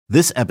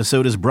This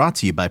episode is brought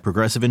to you by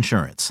Progressive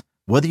Insurance.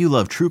 Whether you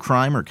love true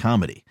crime or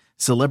comedy,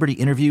 celebrity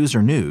interviews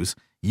or news,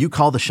 you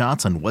call the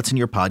shots on what's in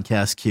your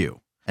podcast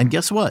queue. And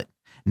guess what?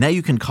 Now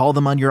you can call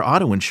them on your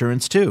auto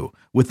insurance too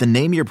with the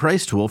Name Your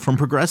Price tool from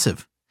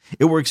Progressive.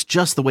 It works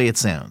just the way it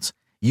sounds.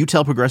 You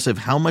tell Progressive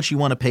how much you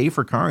want to pay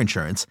for car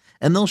insurance,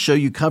 and they'll show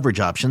you coverage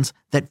options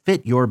that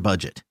fit your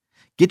budget.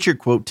 Get your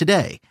quote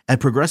today at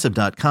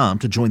Progressive.com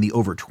to join the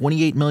over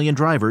 28 million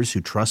drivers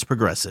who trust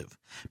Progressive.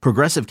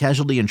 Progressive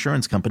Casualty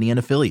Insurance Company and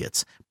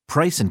Affiliates.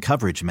 Price and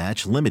coverage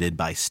match limited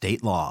by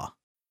state law.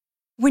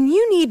 When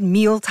you need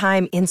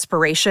mealtime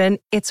inspiration,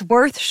 it's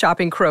worth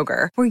shopping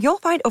Kroger, where you'll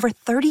find over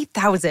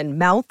 30,000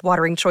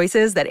 mouth-watering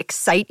choices that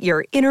excite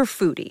your inner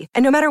foodie.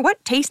 And no matter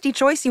what tasty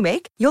choice you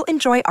make, you'll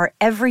enjoy our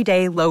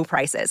everyday low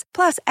prices,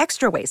 plus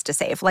extra ways to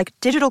save, like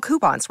digital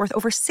coupons worth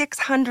over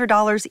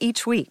 $600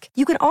 each week.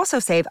 You can also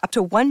save up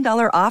to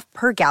 $1 off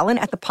per gallon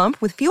at the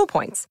pump with fuel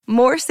points.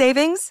 More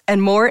savings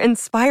and more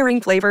inspiring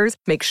flavors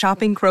make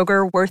shopping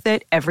Kroger worth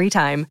it every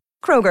time.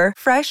 Kroger,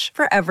 fresh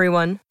for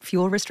everyone.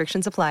 Fuel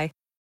restrictions apply.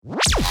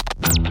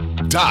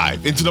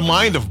 Dive into the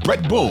mind of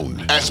Bret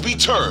Boone as we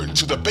turn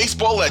to the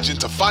baseball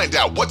legend to find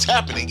out what's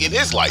happening in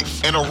his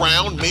life and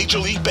around Major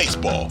League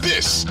Baseball.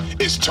 This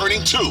is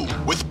Turning Two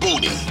with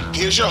Booney.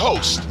 Here's your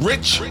host,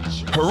 Rich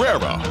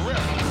Herrera.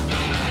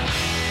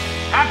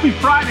 Happy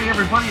Friday,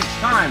 everybody. It's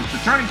time for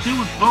Turning Two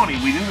with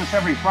Booney. We do this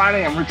every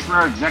Friday. I'm Rich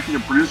Herrera,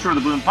 executive producer of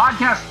the Boone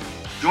Podcast,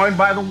 joined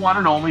by the one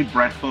and only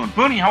Bret Boone.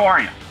 Booney, how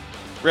are you?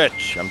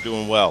 Rich, I'm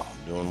doing well.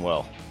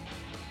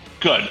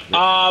 Good.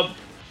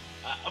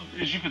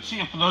 As you can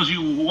see, for those of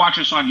you who watch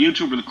us on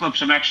YouTube or the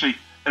clips, I'm actually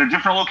at a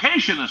different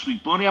location this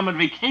week. Booney, I'm on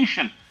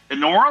vacation in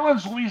New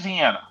Orleans,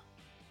 Louisiana.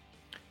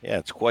 Yeah,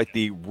 it's quite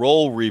the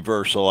role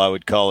reversal, I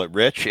would call it,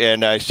 Rich.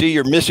 And I see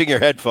you're missing your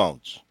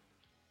headphones.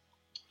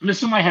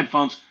 Missing my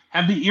headphones.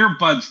 Have the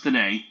earbuds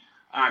today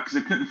because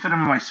I couldn't fit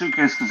them in my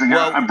suitcase because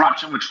I brought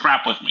too much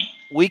crap with me.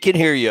 We can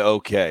hear you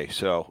okay.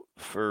 So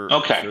for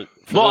I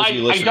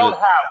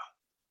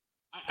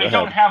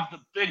don't have the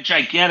big,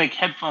 gigantic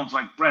headphones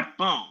like Bret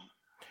Boone.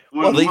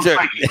 Well, these are.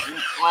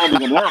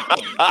 Landing an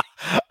airplane.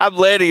 I'm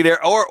landing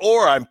there,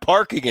 or I'm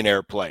parking an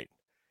airplane.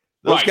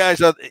 Those right. Guys,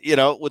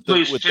 with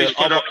please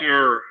put up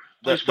your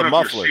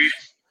mufflers.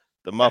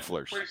 The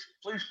mufflers.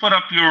 Please put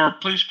up your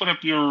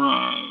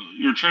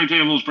tray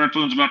tables. Bret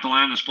Boone's about to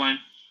land this plane.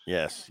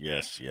 Yes.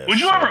 Would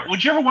you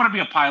ever want to be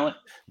a pilot?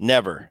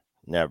 Never.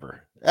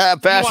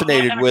 I'm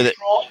fascinated with it.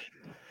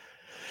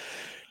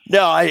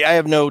 No, I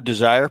have no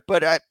desire,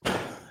 but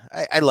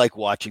I like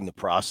watching the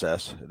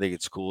process. I think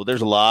it's cool.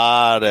 There's a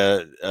lot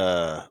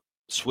of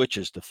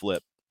switches to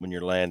flip when you're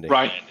landing.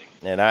 Right.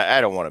 And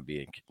I don't want to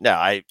be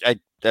I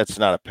that's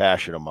not a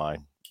passion of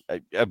mine.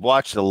 I've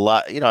watched a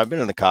lot. I've been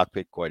in the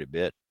cockpit quite a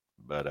bit,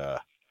 but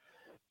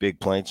big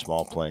planes,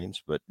 small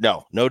planes. But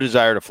no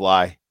desire to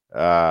fly.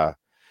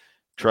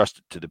 Trust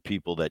it to the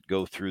people that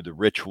go through the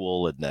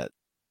ritual and that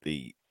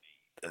the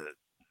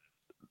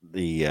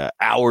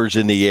hours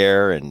in the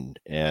air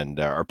and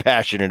are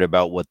passionate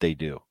about what they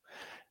do.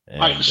 And,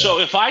 right, so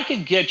if I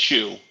could get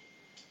you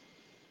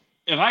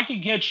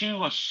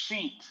a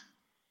seat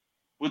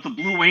with the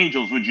Blue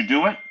Angels, would you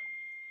do it?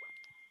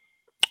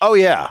 Oh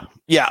yeah.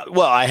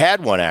 Well, I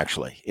had one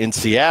actually in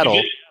Seattle.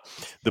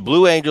 The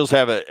Blue Angels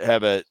have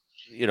a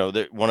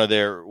one of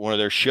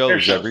their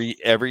shows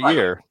every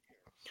year,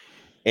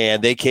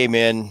 and they came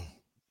in.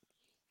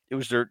 It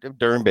was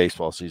during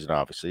baseball season,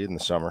 obviously in the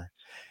summer.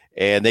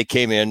 And they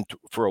came in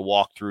for a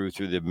walkthrough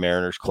through the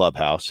Mariners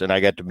clubhouse, and I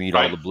got to meet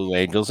all the Blue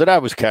Angels. And I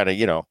was kind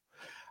of,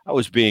 I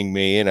was being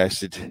me, and I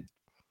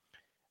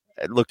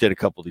looked at a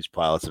couple of these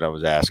pilots, and I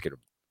was asking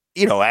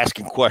them,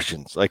 asking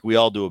questions like we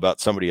all do about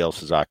somebody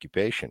else's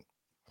occupation.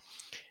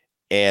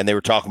 And they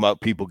were talking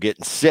about people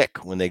getting sick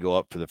when they go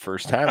up for the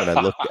first time.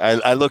 And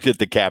I looked at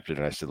the captain,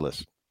 and I said,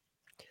 "Listen,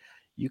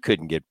 you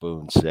couldn't get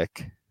Boone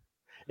sick."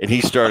 And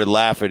he started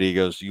laughing. He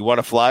goes, "You want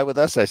to fly with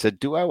us?" I said,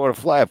 "Do I want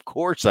to fly? Of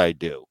course I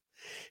do."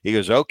 He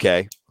goes,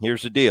 "Okay,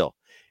 here's the deal.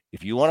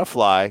 If you want to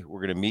fly,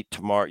 we're going to meet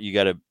tomorrow. You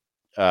got to,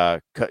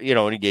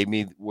 and he gave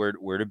me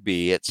where to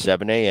be at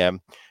 7 a.m.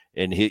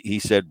 And he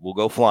said, "We'll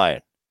go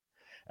flying."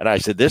 And I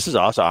said, "This is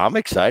awesome. I'm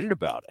excited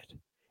about it."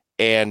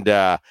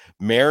 And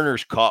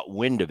Mariners caught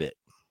wind of it.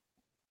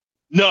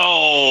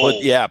 No.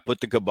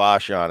 Put the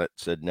kibosh on it.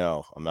 Said,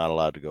 "No, I'm not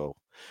allowed to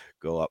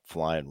go up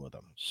flying with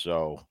them."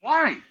 So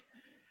why?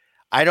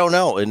 I don't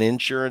know. An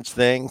insurance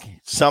thing,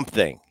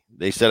 something.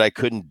 They said I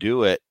couldn't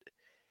do it.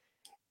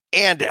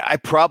 And I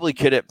probably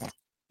could have,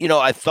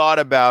 I thought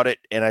about it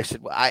and I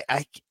said, well,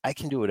 I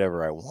can do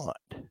whatever I want.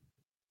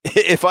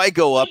 If I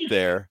go up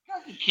there.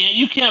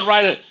 You can't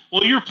ride it.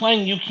 Well, you're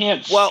playing, you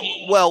can't.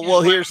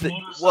 Here's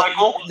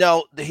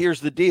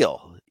the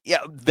deal.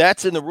 Yeah,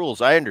 that's in the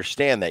rules. I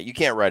understand that. You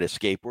can't ride a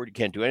skateboard. You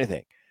can't do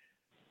anything.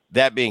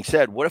 That being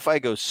said, what if I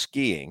go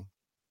skiing?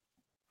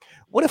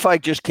 What if I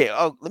just can't?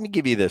 Oh, let me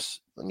give you this.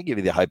 Let me give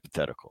you the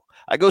hypothetical.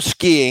 I go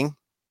skiing.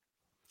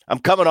 I'm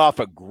coming off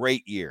a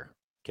great year.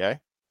 Okay.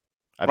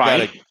 I've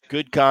got a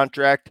good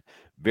contract,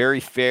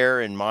 very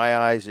fair in my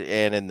eyes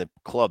and in the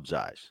club's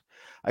eyes.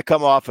 I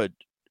come off a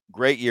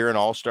great year, an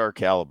all-star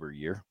caliber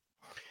year,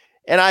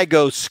 and I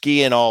go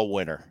skiing all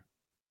winter.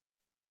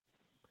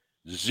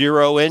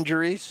 0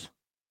 injuries.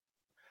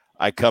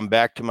 I come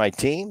back to my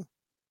team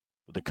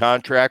with a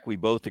contract we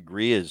both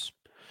agree is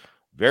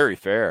very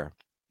fair.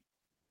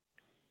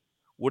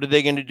 What are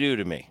they going to do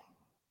to me?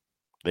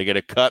 They going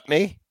to cut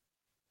me?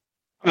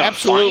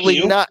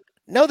 Absolutely not.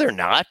 No, they're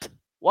not.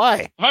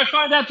 Why? If I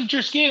find out that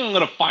you're skiing, I'm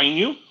going to fine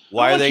you.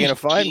 Why are they going to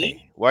fine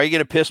me? Why are you going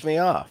to piss me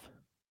off?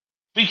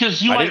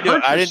 Because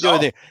I didn't do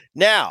anything.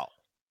 Now,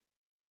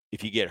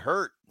 if you get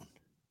hurt,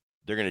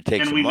 they're going to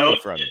take some money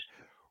from you.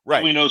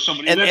 Right. We know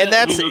somebody,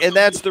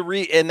 that's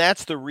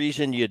the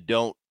reason you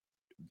don't.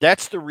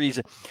 That's the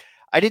reason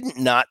I didn't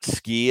not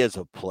ski as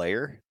a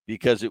player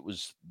because it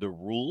was the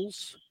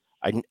rules.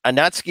 I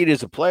not skied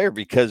as a player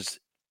because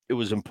it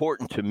was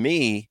important to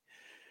me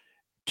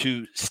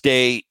to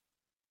stay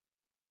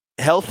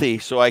healthy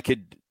so I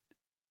could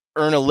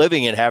earn a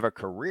living and have a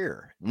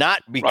career,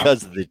 not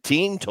because the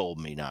team told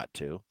me not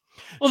to.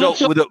 Well,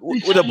 so with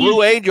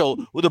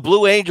a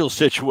Blue Angel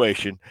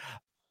situation,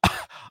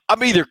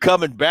 I'm either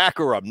coming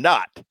back or I'm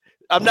not.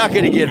 I'm not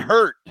going to get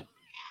hurt.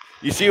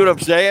 You see what I'm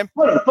saying?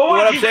 But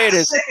what I'm saying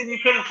is, sick and you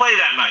couldn't play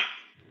that night.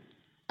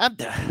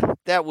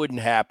 That wouldn't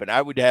happen.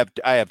 I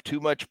have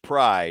too much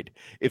pride.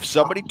 If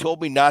somebody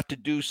told me not to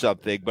do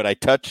something, but I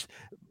touched,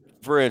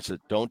 for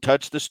instance, don't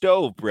touch the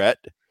stove, Bret.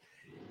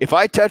 If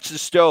I touch the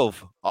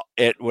stove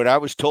when I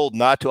was told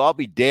not to, I'll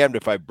be damned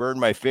if I burn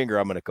my finger.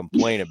 I'm going to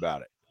complain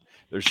about it.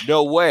 There's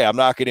no way. I'm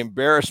not going to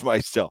embarrass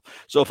myself.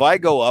 So if I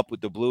go up with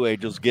the Blue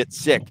Angels, get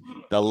sick,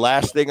 the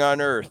last thing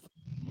on earth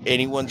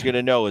anyone's going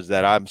to know is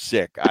that I'm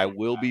sick. I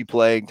will be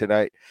playing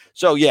tonight.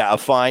 So, yeah, a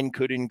fine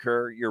could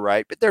incur. You're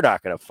right. But they're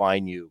not going to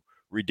fine you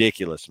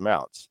ridiculous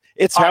amounts.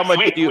 It's how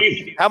much do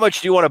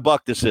you want to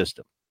buck the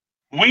system?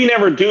 We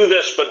never do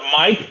this, but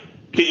Mike,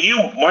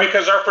 Mike,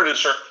 as our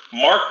producer,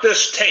 mark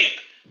this tape.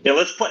 And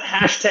let's put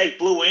hashtag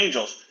Blue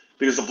Angels.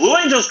 Because the Blue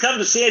Angels come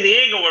to San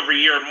Diego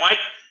every year. And Mike,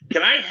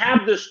 can I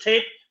have this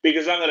tape?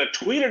 Because I'm going to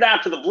tweet it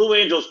out to the Blue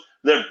Angels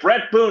that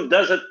Bret Boone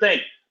doesn't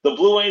think the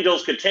Blue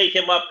Angels could take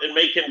him up and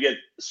make him get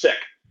sick.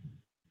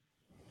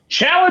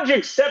 Challenge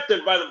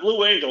accepted by the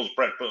Blue Angels,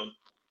 Bret Boone.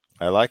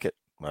 I like it.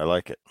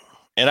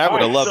 And I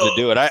would have loved to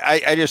do it.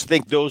 I just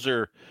think those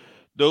are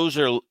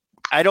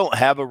I don't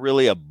have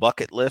a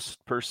bucket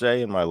list per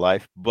se in my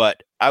life,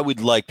 but I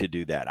would like to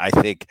do that. I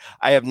think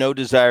I have no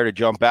desire to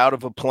jump out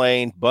of a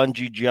plane,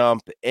 bungee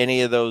jump,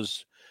 any of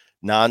those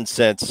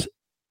nonsense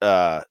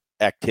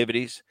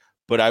activities,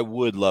 but I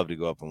would love to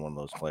go up in one of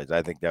those planes.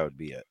 I think that would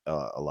be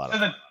a lot of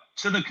fun.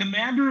 To the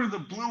commander of the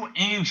Blue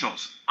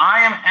Angels,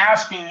 I am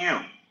asking you,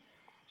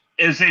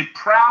 as a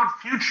proud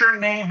future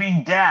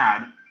Navy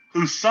dad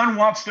whose son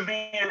wants to be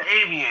an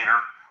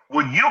aviator,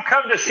 would you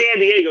come to San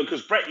Diego?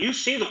 Because, Bret, you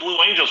see the Blue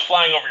Angels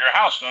flying over your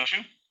house, don't you?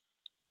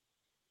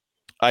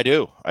 I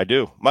do.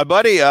 My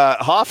buddy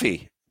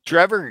Hoffy,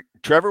 Trevor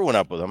went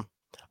up with him,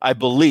 I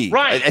believe.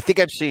 Right. I think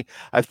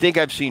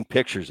I've seen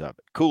pictures of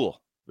it.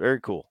 Cool. Very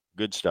cool.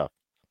 Good stuff.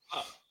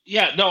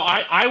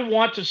 I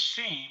want to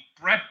see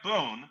Bret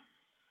Boone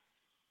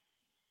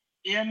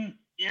in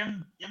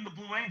the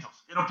Blue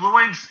Angels, in a Blue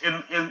Angels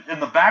in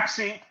the back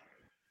seat.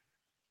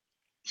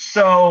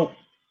 So,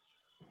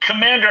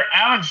 Commander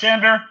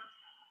Alexander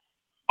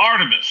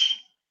Artemis,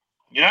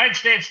 United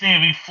States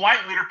Navy Flight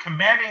Leader,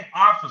 Commanding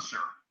Officer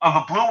of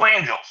the Blue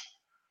Angels,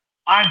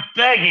 I'm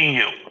begging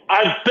you,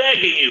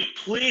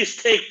 please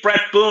take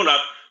Bret Boone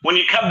up when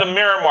you come to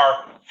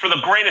Miramar for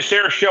the greatest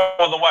air show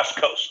on the West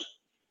Coast.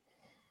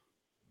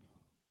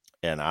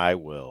 And I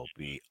will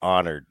be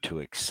honored to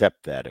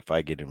accept that if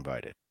I get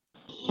invited.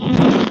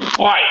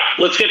 All right,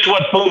 let's get to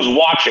what Boone's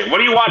watching. What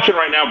are you watching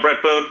right now,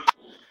 Bret Boone?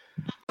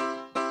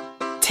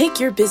 Take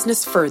your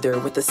business further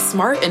with the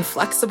smart and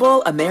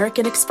flexible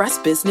American Express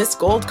Business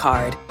Gold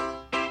Card.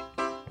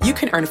 You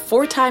can earn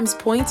 4 times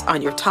points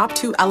on your top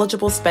 2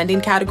 eligible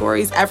spending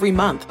categories every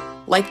month,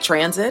 like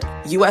transit,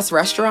 U.S.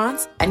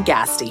 restaurants, and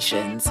gas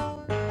stations.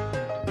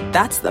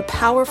 That's the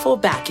powerful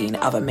backing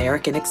of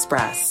American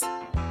Express.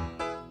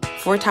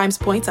 4 times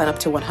points on up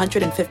to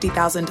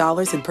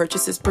 $150,000 in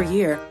purchases per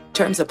year.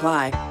 Terms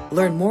apply.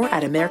 Learn more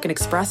at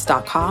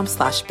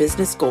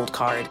americanexpress.com/business gold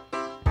card.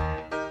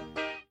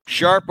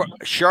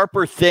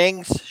 Sharper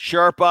things,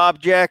 sharp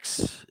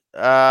objects.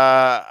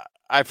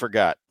 I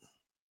forgot.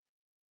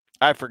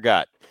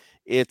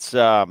 It's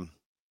on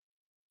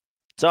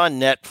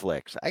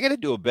Netflix. I got to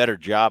do a better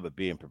job of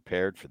being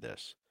prepared for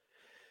this.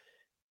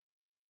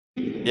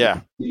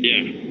 Yeah.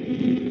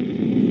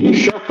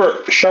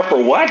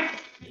 Sharper what?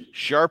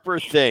 Sharper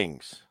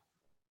things.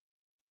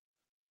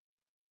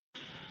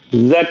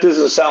 That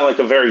doesn't sound like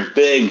a very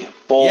big,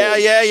 bold.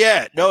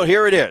 Yeah. No,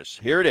 here it is.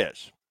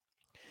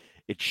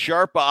 It's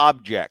Sharp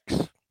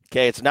Objects.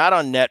 Okay, it's not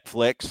on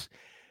Netflix.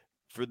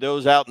 For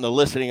those out in the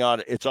listening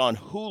on, it's on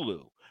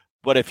Hulu.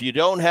 But if you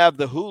don't have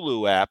the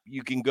Hulu app,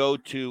 you can go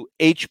to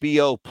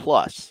HBO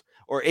Plus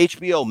or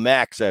HBO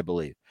Max, I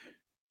believe.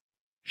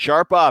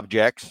 Sharp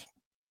Objects.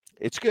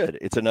 It's good.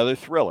 It's another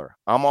thriller.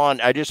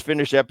 I just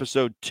finished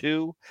episode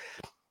 2.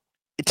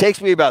 it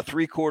takes me about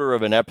 3/4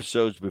 of an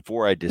episode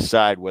before I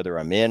decide whether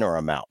I'm in or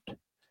I'm out.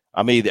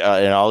 I'm either,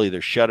 and I'll either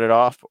shut it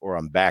off or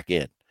I'm back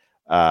in.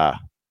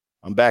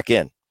 I'm back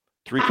in.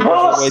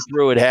 3/4 of the way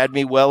through, it had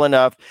me well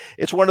enough.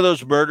 It's one of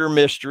those murder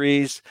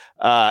mysteries.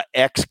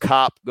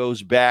 Ex-cop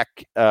goes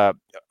back.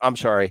 I'm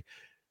sorry.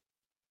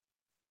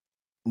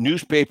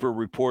 Newspaper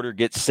reporter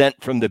gets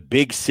sent from the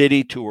big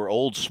city to her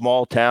old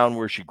small town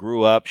where she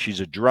grew up. She's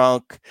a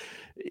drunk.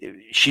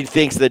 She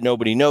thinks that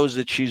nobody knows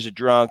that she's a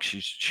drunk.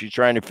 She's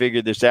trying to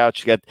figure this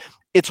out.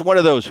 It's one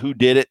of those who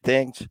did it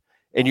things.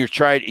 And you're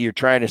trying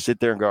to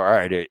sit there and go, all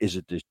right, is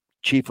it the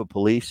chief of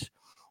police?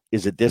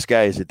 Is it this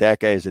guy? Is it that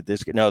guy? Is it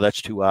this guy? No,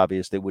 that's too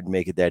obvious. They wouldn't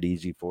make it that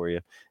easy for you.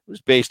 It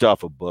was based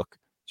off a book.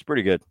 It's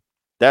pretty good.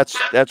 That's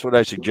what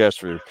I suggest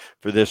for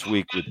this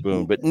week with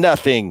Boone, but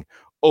nothing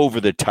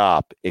over the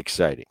top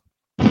exciting.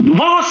 What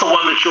was the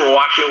one that you were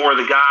watching where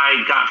the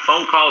guy got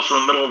phone calls in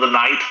the middle of the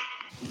night?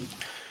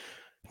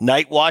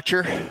 Night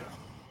Watcher.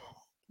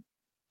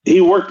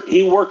 He worked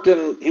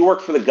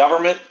for the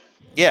government.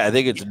 Yeah, I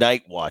think it's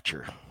Night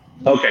Watcher.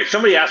 Okay,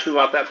 somebody asked me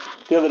about that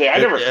the other day. I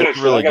never finished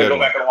it. I got to go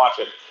back and watch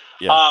it.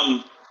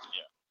 Yeah.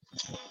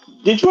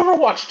 Did you ever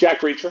watch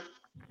Jack Reacher?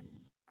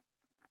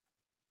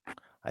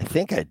 I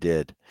think I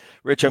did.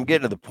 Rich, I'm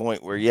getting to the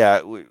point where,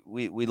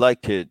 we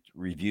like to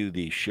review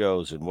these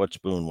shows and what's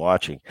Boone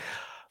watching,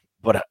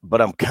 but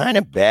I'm kind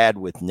of bad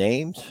with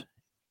names,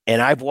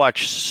 and I've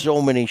watched so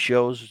many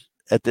shows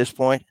at this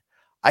point.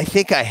 I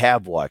think I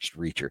have watched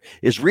Reacher.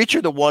 Is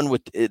Reacher the one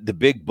with the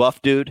big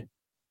buff dude?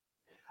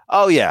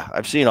 Oh yeah,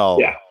 I've seen all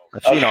of them.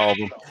 I've seen all of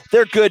them.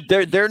 They're good.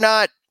 They're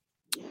not.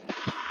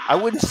 I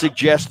wouldn't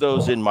suggest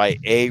those in my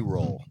A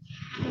role.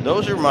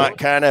 Those are my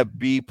kind of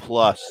B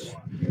plus,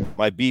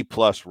 my B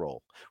plus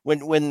role.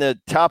 When the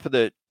top of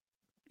the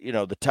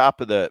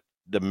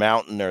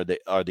mountain are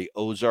the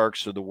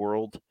Ozarks of the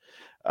world,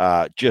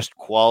 just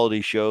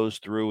quality shows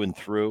through and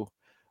through.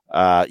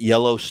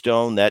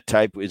 Yellowstone, that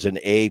type is an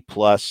A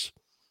plus.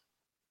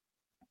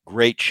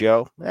 Great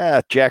show.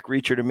 Jack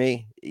Reacher to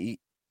me,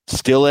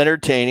 still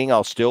entertaining.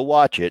 I'll still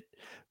watch it,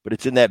 but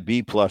it's in that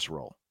B plus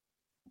role.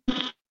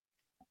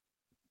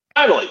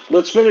 Finally,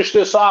 let's finish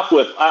this off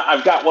with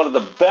I've got one of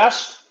the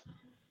best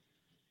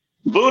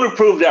Boone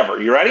approved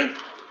ever. You ready?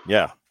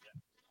 Yeah.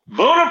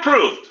 Boone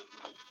approved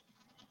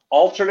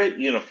alternate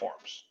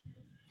uniforms.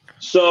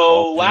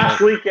 So last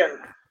weekend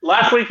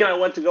I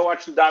went to go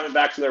watch the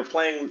Diamondbacks,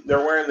 and they're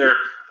wearing their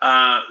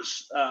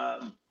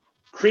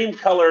cream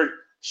colored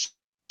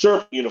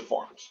surf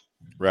uniforms.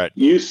 Right.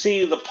 You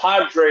see the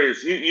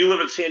Padres. You live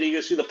in San Diego.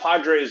 You see the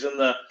Padres in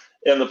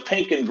the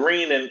pink and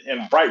green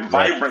and bright,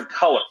 vibrant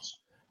colors.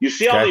 You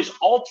see all these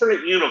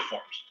alternate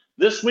uniforms.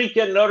 This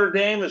weekend, Notre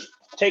Dame is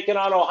taking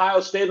on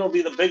Ohio State. It'll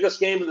be the biggest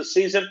game of the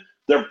season.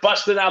 They're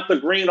busting out the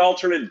green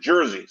alternate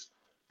jerseys.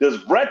 Does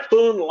Bret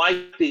Boone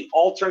like the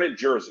alternate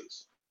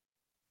jerseys?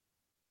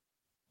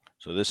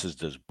 So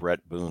does Bret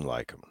Boone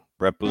like them?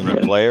 Bret Boone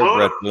the player,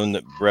 Bret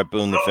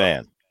Boone the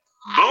fan.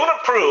 Boone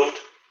approved.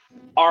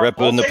 Bret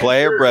Boone the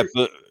player,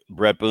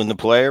 Bret Boone the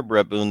player,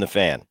 Bret Boone the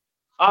fan.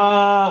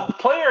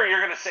 Player,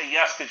 you're going to say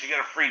yes because you get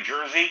a free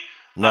jersey.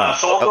 No.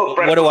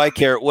 What do I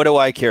care? What do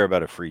I care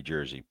about a free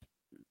jersey?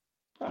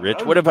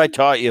 Rich, what have I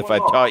taught you if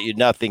I've taught you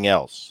nothing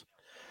else?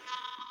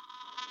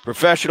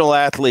 Professional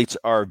athletes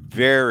are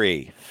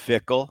very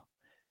fickle.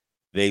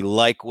 They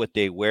like what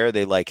they wear.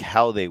 They like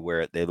how they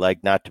wear it. They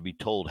like not to be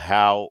told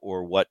how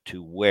or what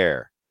to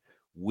wear.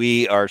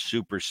 We are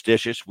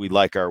superstitious. We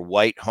like our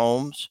white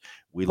homes.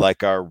 We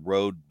like our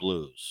road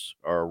blues,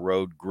 our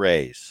road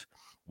grays.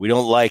 We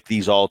don't like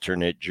these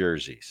alternate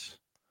jerseys.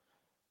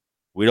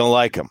 We don't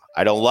like them.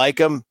 I don't like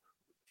them.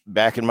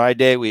 Back in my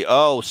day,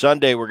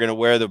 Sunday we're going to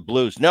wear the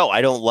blues. No,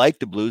 I don't like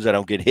the blues. I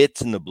don't get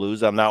hits in the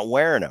blues. I'm not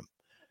wearing them.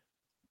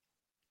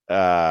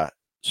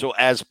 So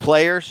as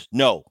players,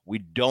 no, we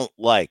don't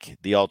like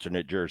the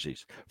alternate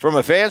jerseys. From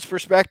a fan's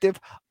perspective,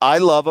 I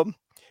love them,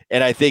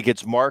 and I think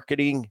it's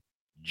marketing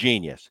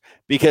genius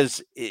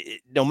because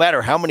no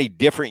matter how many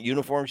different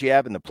uniforms you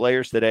have in the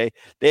players today,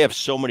 they have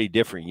so many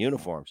different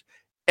uniforms.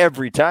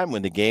 Every time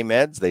when the game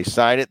ends, they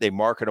sign it, they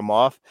market them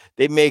off.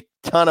 They make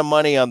a ton of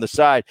money on the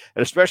side,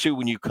 and especially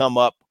when you come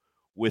up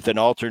with an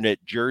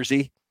alternate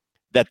jersey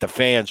that the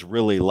fans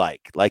really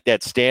like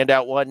that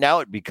standout one. Now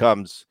it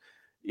becomes,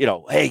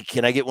 hey,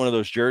 can I get one of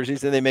those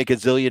jerseys? And they make $1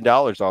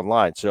 zillion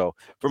online. So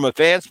from a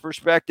fan's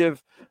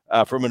perspective,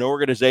 from an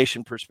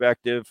organization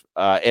perspective,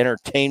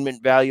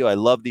 entertainment value, I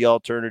love the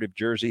alternative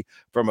jersey.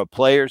 From a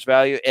player's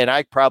value, and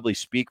I probably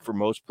speak for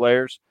most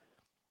players,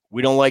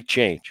 we don't like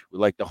change. We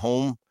like the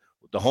home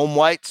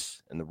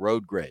whites and the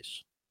road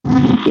grays.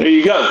 There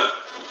you go.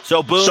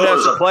 So Boone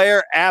as a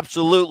player,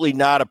 absolutely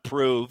not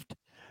approved.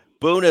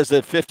 Boone as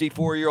a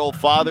 54-year-old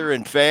father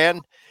and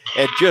fan,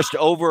 and just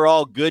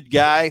overall good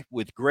guy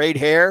with great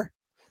hair,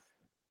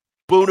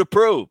 Boone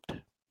approved.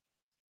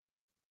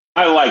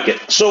 I like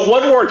it. So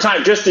one more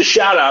time, just a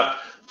shout out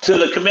to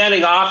the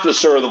commanding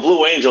officer of the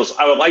Blue Angels.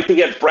 I would like to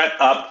get Bret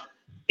up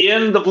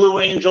in the Blue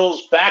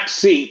Angels back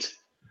seat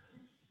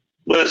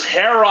with his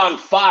hair on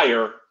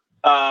fire.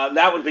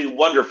 That would be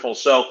wonderful.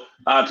 So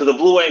to the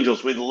Blue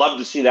Angels. We'd love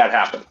to see that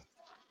happen.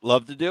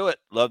 Love to do it.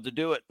 Love to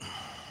do it.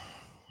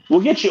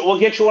 We'll get you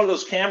one of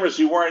those cameras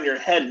you wear on your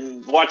head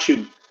and watch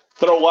you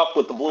throw up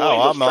with the Blue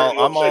Angels.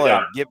 I'm all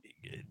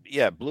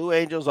in. Blue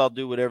Angels, I'll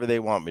do whatever they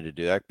want me to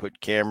do. I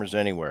put cameras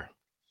anywhere.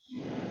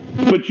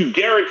 But you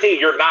guarantee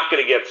you're not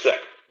going to get sick.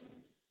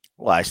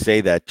 Well, I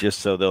say that just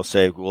so they'll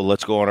say, well,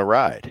 let's go on a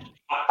ride.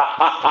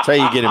 That's how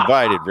you get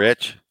invited,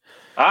 Rich.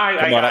 All right,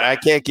 Come on, I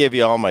can't give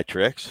you all my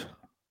tricks.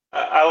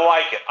 I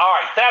like it. All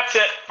right, that's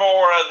it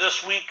for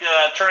this week.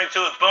 Turning to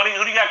it, Boney.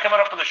 Who do you got coming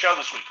up on the show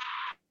this week?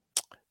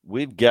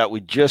 We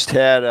just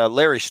had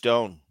Larry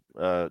Stone.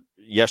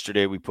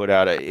 Yesterday we put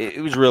out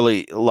it was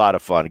really a lot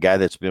of fun. A guy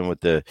that's been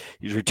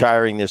he's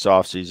retiring this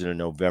offseason in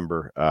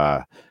November.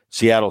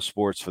 Seattle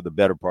sports for the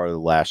better part of the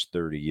last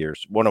 30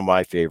 years. One of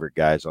my favorite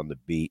guys on the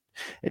beat.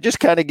 It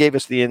just kind of gave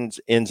us the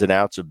ins and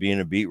outs of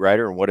being a beat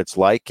writer and what it's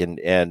like, and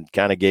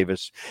kind of gave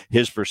us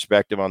his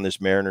perspective on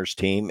this Mariners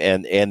team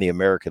and the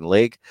American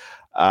League.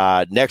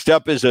 Next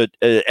up is an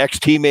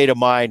ex-teammate of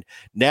mine,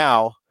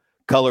 now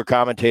color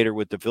commentator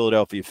with the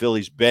Philadelphia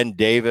Phillies, Ben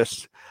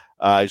Davis.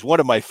 He's one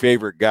of my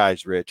favorite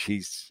guys, Rich.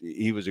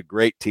 He was a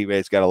great teammate.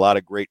 He's got a lot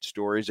of great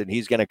stories, and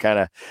he's going to kind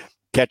of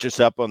catch us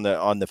up on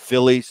the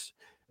Phillies,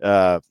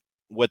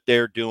 what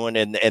they're doing,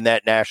 and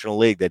that National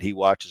League that he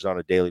watches on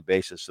a daily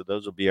basis. So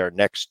those will be our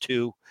next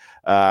two.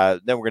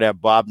 Then we're going to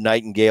have Bob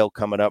Nightingale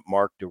coming up,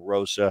 Mark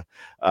DeRosa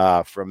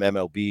from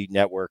MLB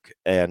Network,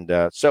 and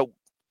so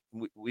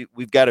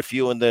we've got a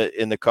few in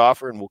the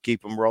coffer, and we'll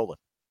keep them rolling.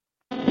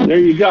 There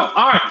you go.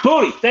 All right,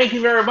 Booney, thank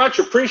you very much.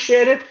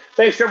 Appreciate it.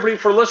 Thanks, everybody,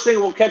 for listening.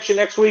 We'll catch you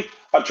next week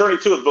on Turning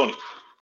 2 with Booney.